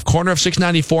yourself. Corner of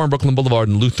 694 on Brooklyn Boulevard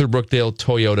and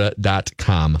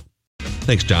LutherBrookdaleToyota.com.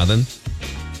 Thanks, Jonathan.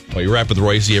 Well, you wrap with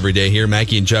Royce every day here.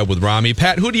 Mackie and Judd with Rami.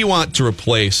 Pat, who do you want to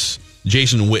replace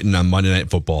Jason Witten on Monday Night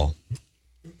Football?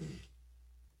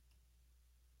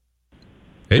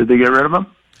 Did they get rid of him?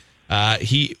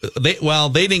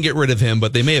 They didn't get rid of him,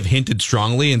 but they may have hinted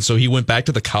strongly, and so he went back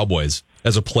to the Cowboys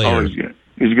as a player. Oh,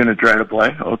 he's going to try to play?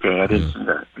 Okay, I didn't see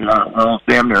that. Well,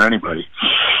 damn near anybody.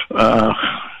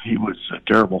 He was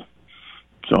terrible.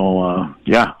 So I'll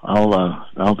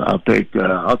take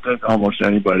almost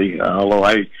anybody. Although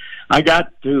I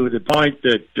got to the point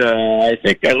that I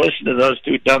think I listened to those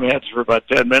two dumbheads for about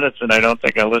 10 minutes, and I don't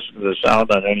think I listened to the sound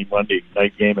on any Monday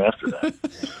night game after that.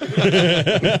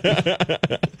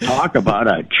 Talk about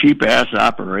a cheap ass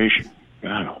operation.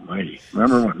 God Almighty!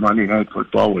 Remember when Monday Night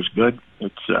Football was good?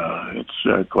 It's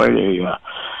quite a.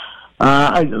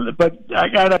 But I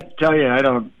gotta tell you, I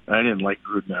didn't like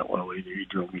Gruden that well either. He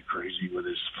drove me crazy with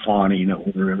his fawning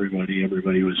over everybody.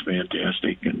 Everybody was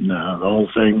fantastic, and the whole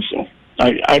thing. So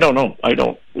I don't know. I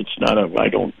don't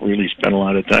really spend a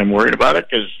lot of time worried about it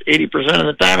because 80% of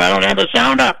the time I don't have the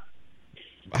sound up.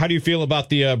 How do you feel about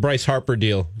the Bryce Harper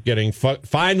deal getting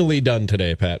finally done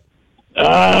today, Pat?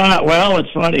 Well, it's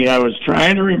funny. I was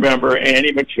trying to remember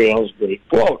Andy McPhail's great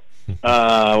quote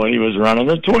when he was running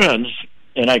the Twins.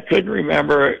 And I couldn't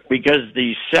remember it because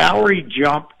the salary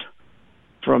jumped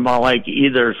from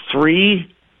either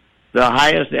 3, the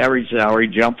highest average salary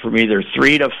jumped from either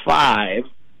 3 to 5,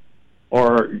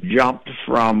 or jumped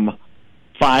from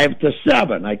 5 to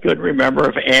 7. I couldn't remember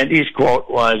if Andy's quote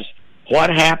was, "What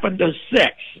happened to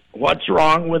 6? What's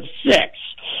wrong with 6?"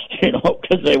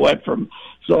 Because they went from.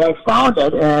 So I found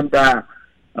it, and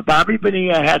Bobby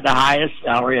Bonilla had the highest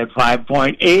salary at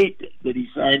 5.8 that he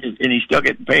signed, and he's still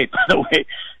getting paid, by the way,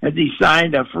 as he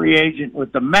signed a free agent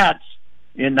with the Mets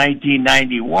in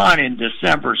 1991 in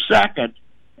December 2nd.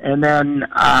 And then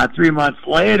 3 months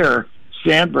later,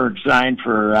 Sandberg signed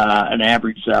for an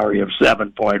average salary of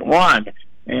 7.1.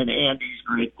 And Andy's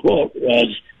great quote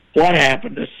was, "What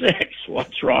happened to 6?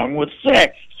 What's wrong with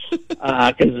 6?"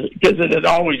 Because it had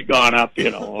always gone up,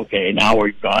 okay, now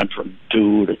we've gone from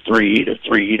 2 to 3 to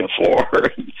 3 to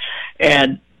 4.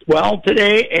 And, well,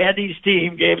 today Andy's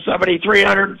team gave somebody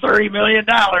 $330 million,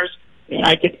 and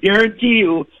I can guarantee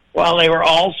you, while they were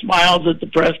all smiles at the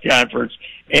press conference,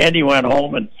 Andy went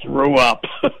home and threw up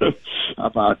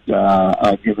about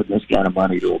giving this kind of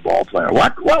money to a ball player.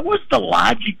 What was the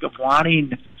logic of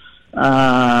wanting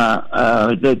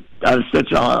the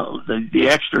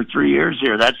extra 3 years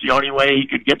here. That's the only way he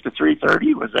could get to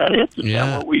 330. Was that it? Is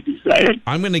that what we decided?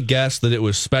 I'm going to guess that it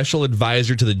was special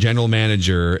advisor to the general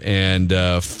manager and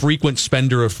frequent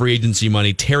spender of free agency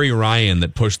money, Terry Ryan,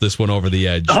 that pushed this one over the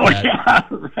edge. Oh, yeah,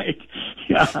 right.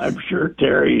 Yeah, I'm sure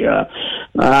Terry.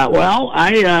 Well,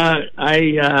 I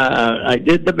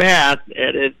did the math,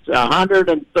 and it's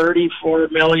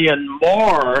 $134 million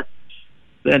more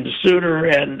than Suter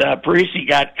and Parisi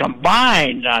got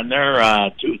combined on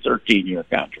their 2 13-year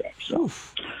contracts. So,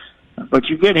 but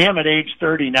you get him at age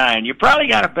 39. You probably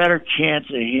got a better chance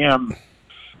of him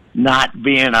not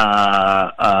being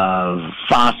a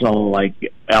fossil like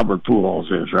Albert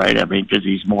Pujols is, right? I mean, because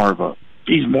he's more of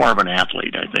an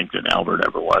athlete, I think, than Albert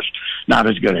ever was. Not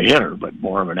as good a hitter, but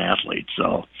more of an athlete.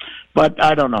 So, but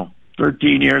I don't know.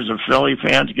 13 years of Philly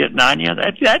fans getting on you,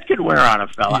 that could wear on a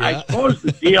fella. Yeah. I suppose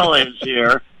the deal is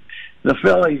here, the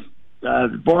Phillies,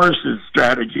 Boris's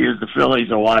strategy is the Phillies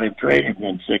will want him traded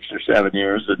in 6 or 7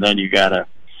 years, and then you gotta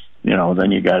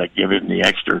give him the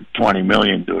extra $20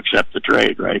 million to accept the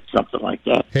trade, right? Something like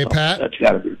that. Hey, so Pat. That's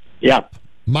gotta be, yeah.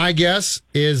 My guess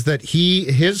is that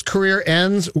his career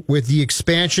ends with the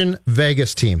expansion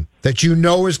Vegas team that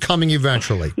is coming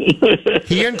eventually.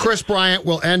 He and Chris Bryant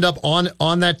will end up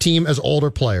on that team as older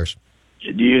players.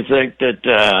 Do you think that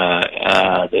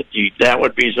that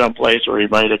would be some place where he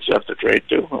might accept the trade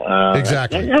too?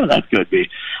 Exactly. Yeah, that could be.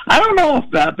 I don't know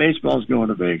if baseball's going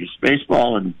to Vegas.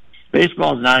 Baseball is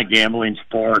not a gambling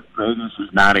sport. Vegas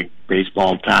is not a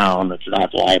baseball town. It's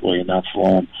not lively enough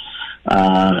for him.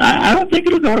 I don't think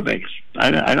it'll go to Vegas.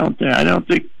 I don't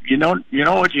think you know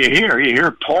what you hear. You hear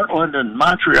Portland and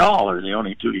Montreal are the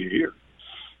only two you hear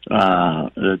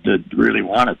that really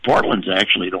want it. Portland's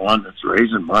actually the one that's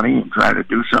raising money and trying to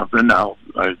do something now.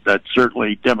 That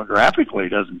certainly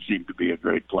demographically doesn't seem to be a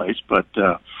great place, but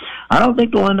I don't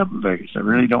think they'll end up in Vegas. I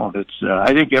really don't. It's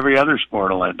I think every other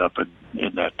sport will end up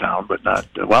in that town, but not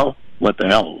well. What the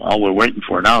hell? All we're waiting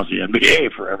for now is the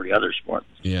NBA for every other sport.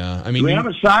 Yeah, I mean, do we have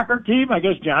a soccer team? I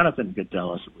guess Jonathan could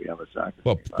tell us if we have a soccer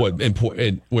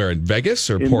team. Where in Vegas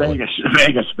or in Portland?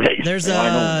 Vegas. There's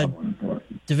a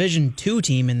Division II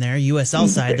team in there, USL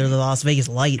side. They're the Las Vegas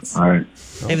Lights. All right.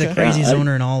 They have the craziest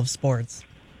owner in all of sports.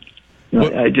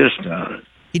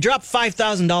 He dropped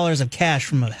 $5,000 of cash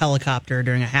from a helicopter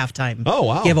during a halftime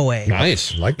giveaway.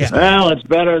 Nice. Like this. Well, it's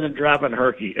better than dropping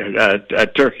turkeys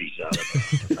out.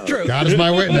 True. God is my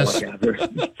witness.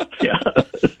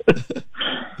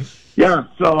 Yeah.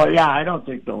 So I don't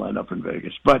think they'll end up in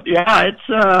Vegas. But it's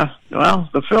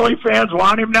the Philly fans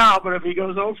want him now. But if he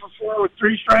goes 0 for 4 with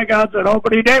 3 strikeouts at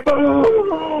opening day,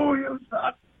 boo!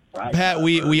 Pat,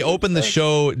 we opened the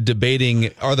show debating: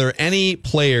 are there any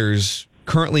players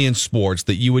currently in sports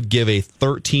that you would give a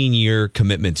 13-year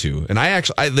commitment to? And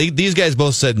these guys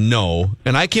both said no,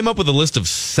 and I came up with a list of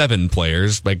 7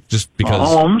 players, like just because.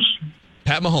 Mahomes.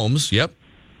 Pat Mahomes, yep.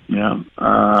 Yeah,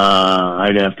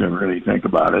 I'd have to really think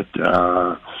about it.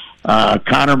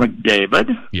 Connor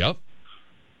McDavid. Yep.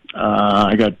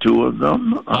 I got 2 of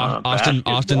them.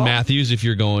 Austin Matthews, if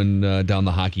you're going down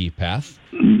the hockey path.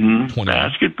 Mm-hmm.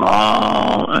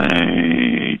 Basketball,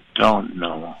 I don't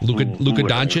know. Luka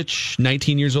Doncic,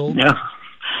 19 years old.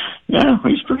 Yeah,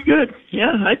 he's pretty good.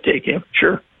 Yeah, I'd take him.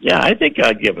 Sure. Yeah, I think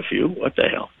I'd give a few. What the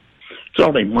hell? It's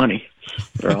only money.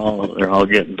 They're all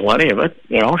getting plenty of it.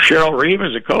 Cheryl Reeve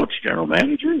is a coach, general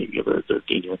manager. You give her a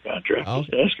 13-year contract.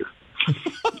 Just ask her.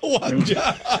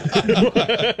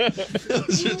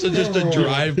 Just a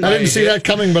drive-by. I didn't see that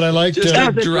coming, but I liked it. Just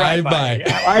a drive-by.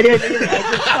 Yeah, I didn't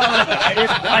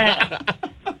plan it.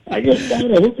 I just thought,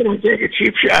 who can I take a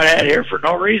cheap shot at here for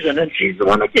no reason? And she's the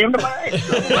one that came to mind.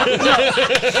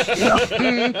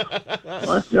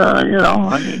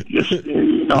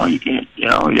 You can't.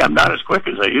 I'm not as quick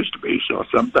as I used to be, so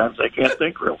sometimes I can't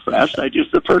think real fast.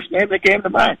 The first name that came to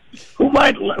mind. Who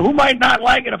might not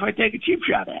like it if I take a cheap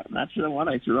shot at him? That's the one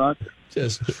I threw out there.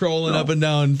 Just trolling up and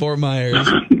down Fort Myers.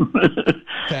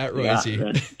 Pat Royce.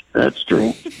 Yeah, that's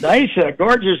true. Nice,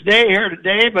 gorgeous day here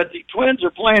today, but the Twins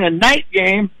are playing a night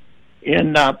game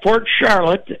in Port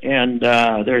Charlotte, and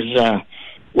there's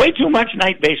way too much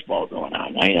night baseball going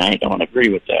on. I don't agree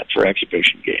with that for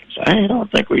exhibition games. I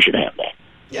don't think we should have that.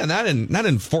 Yeah, not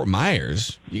in Fort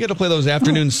Myers. You got to play those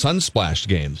afternoon sun-splashed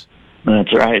games.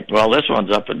 That's right. Well, this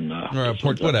one's up in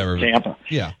Tampa.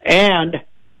 Yeah, and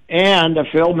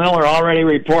Phil Miller already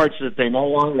reports that they no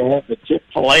longer have the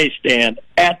Chick-fil-A stand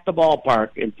at the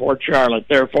ballpark in Port Charlotte.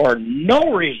 Therefore,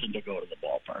 no reason to go to the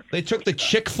ballpark. They took the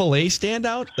Chick-fil-A stand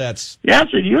out? Yes,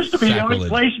 it used to be the only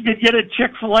place you could get a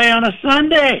Chick-fil-A on a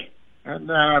Sunday. And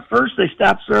first they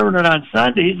stopped serving it on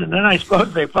Sundays, and then I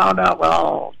suppose they found out,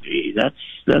 well, gee, that's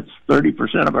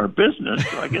 30% of our business,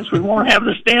 so I guess we won't have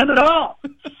the stand at all.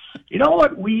 You know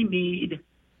what we need?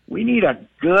 We need a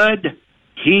good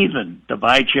heathen to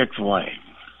buy Chick-fil-A.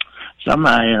 Some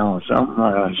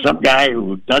guy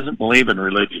who doesn't believe in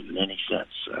religion in any sense,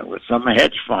 with some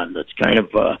hedge fund that's kind of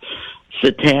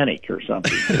satanic or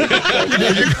something. You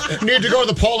need to go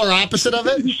the polar opposite of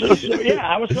it?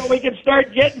 So we can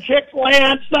start getting Chick-fil-A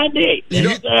on Sunday.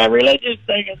 Religious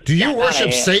thing. Do you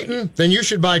worship Satan? Then you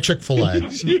should buy Chick-fil-A.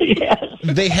 Yes.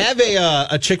 They have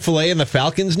a Chick-fil-A in the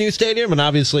Falcons' new stadium, and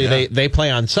obviously they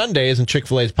play on Sundays, and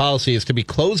Chick-fil-A's policy is to be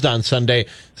closed on Sunday.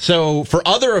 So for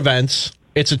other events,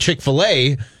 it's a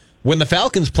Chick-fil-A. When the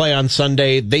Falcons play on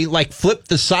Sunday, they flip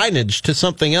the signage to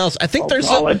something else. I think there's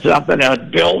it's something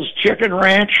at Bill's Chicken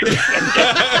Ranch or something.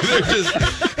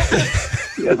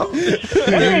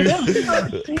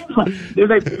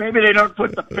 Maybe they don't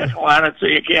put the pickle on it so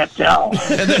you can't tell.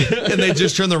 And they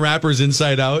just turn the wrappers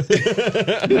inside out.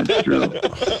 That's true.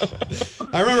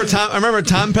 I remember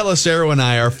Tom Pelissero and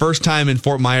I, our first time in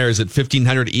Fort Myers at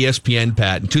 1500 ESPN,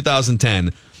 Pat, in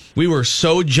 2010. We were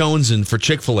so jonesing for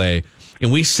Chick-fil-A.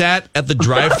 And we sat at the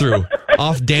drive-thru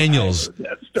off Daniels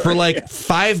for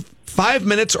five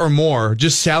minutes or more,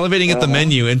 just salivating at the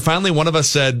menu. And finally, one of us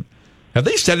said, "Have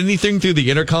they said anything through the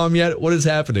intercom yet? What is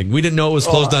happening?" We didn't know it was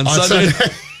closed on Sunday.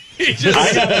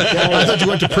 I thought you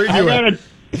went to preview it.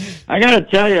 I got to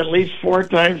tell you, at least 4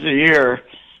 times a year,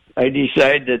 I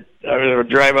decide that I would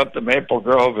drive up to Maple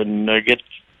Grove and get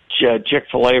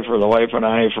Chick-fil-A for the wife and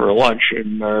I for lunch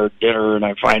and dinner, and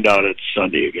I find out it's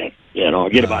Sunday again. I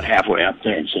get about halfway up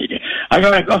there and say, I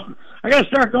gotta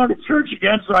start going to church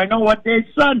again so I know what day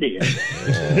Sunday is.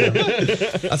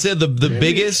 I'd say the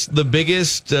biggest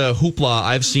hoopla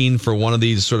I've seen for one of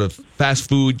these sort of fast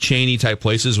food chainy type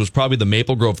places was probably the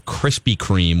Maple Grove Krispy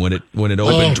Kreme when it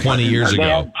opened 20 years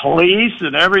ago. Police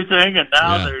and everything, and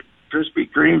now their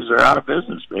Krispy Kremes are out of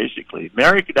business, basically.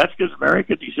 That's because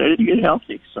America decided to get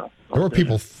healthy. So there were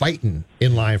people fighting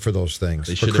in line for those things.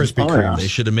 For Krispy Kremes. They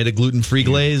should have made a gluten-free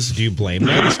glaze. Do you blame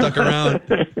them? Stuck around.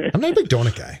 I'm not a big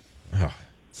donut guy. Oh,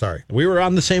 sorry. We were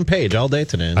on the same page all day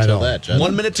today until that.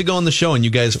 1 minute to go on the show, and you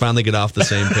guys finally get off the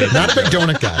same page. Not a big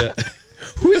donut guy.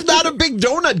 Who's not a big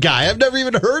donut guy? I've never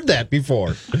even heard that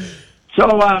before.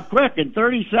 So, quick, in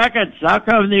 30 seconds, how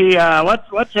come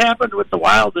what's happened with the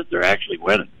Wild that they're actually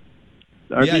winning?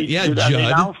 Are they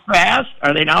now fast?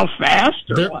 Are they now fast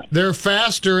or what? They're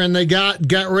faster, and they got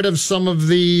rid of some of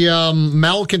the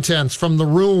malcontents from the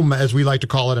room, as we like to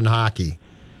call it in hockey.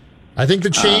 I think the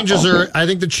changes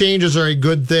are a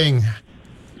good thing.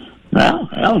 Well,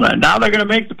 now they're going to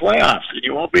make the playoffs, and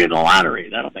you won't be in the lottery.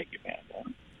 That'll make you mad.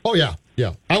 Oh yeah.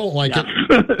 I won't like it.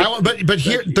 But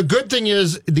here, the good thing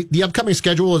is the upcoming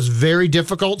schedule is very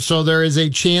difficult, so there is a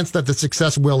chance that the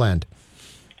success will end.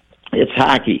 It's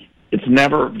hockey. It's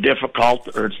never difficult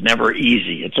or it's never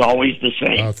easy. It's always the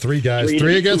same. 3 guys.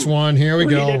 3 against 1. Here we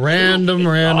go. Random.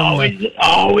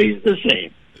 Always the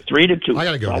same. 3-2. I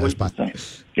got to go, guys. Bye.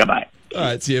 Goodbye. All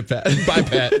right. See you, Pat. Bye,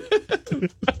 Pat.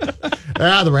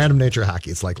 The random nature of hockey.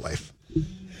 It's like life.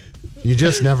 You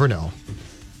just never know.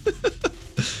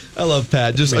 I love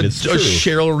Pat. Just a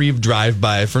Cheryl Reeve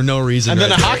drive-by for no reason. And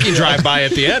then a hockey drive-by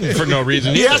at the end for no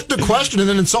reason. He asked the question and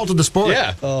then insulted the sport.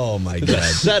 Yeah. Oh, my God. A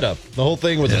setup. The whole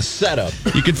thing was a setup.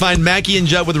 You can find Mackey and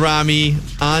Judd with Rami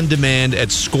on demand at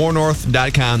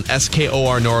scorenorth.com,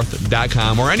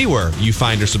 SKORnorth.com, or anywhere you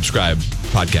find or subscribe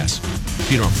podcasts.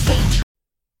 If you don't have a phone.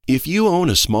 If you own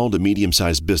a small to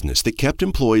medium-sized business that kept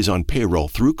employees on payroll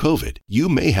through COVID, you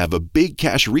may have a big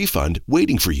cash refund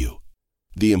waiting for you.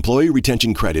 The Employee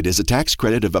Retention Credit is a tax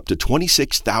credit of up to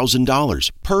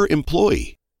 $26,000 per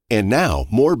employee. And now,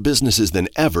 more businesses than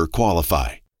ever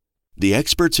qualify. The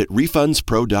experts at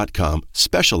RefundsPro.com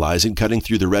specialize in cutting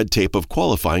through the red tape of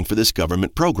qualifying for this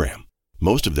government program.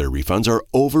 Most of their refunds are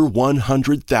over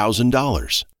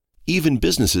 $100,000. Even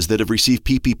businesses that have received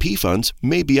PPP funds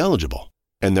may be eligible.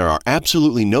 And there are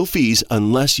absolutely no fees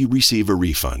unless you receive a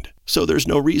refund. So there's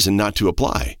no reason not to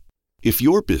apply. If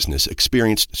your business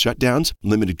experienced shutdowns,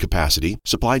 limited capacity,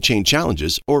 supply chain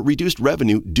challenges, or reduced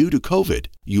revenue due to COVID,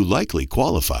 you likely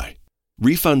qualify.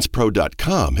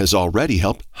 RefundsPro.com has already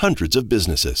helped hundreds of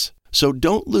businesses. So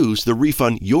don't lose the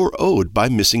refund you're owed by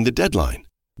missing the deadline.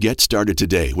 Get started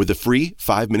today with a free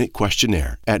 5-minute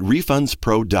questionnaire at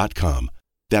RefundsPro.com.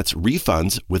 That's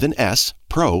refunds with an S,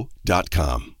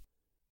 pro.com.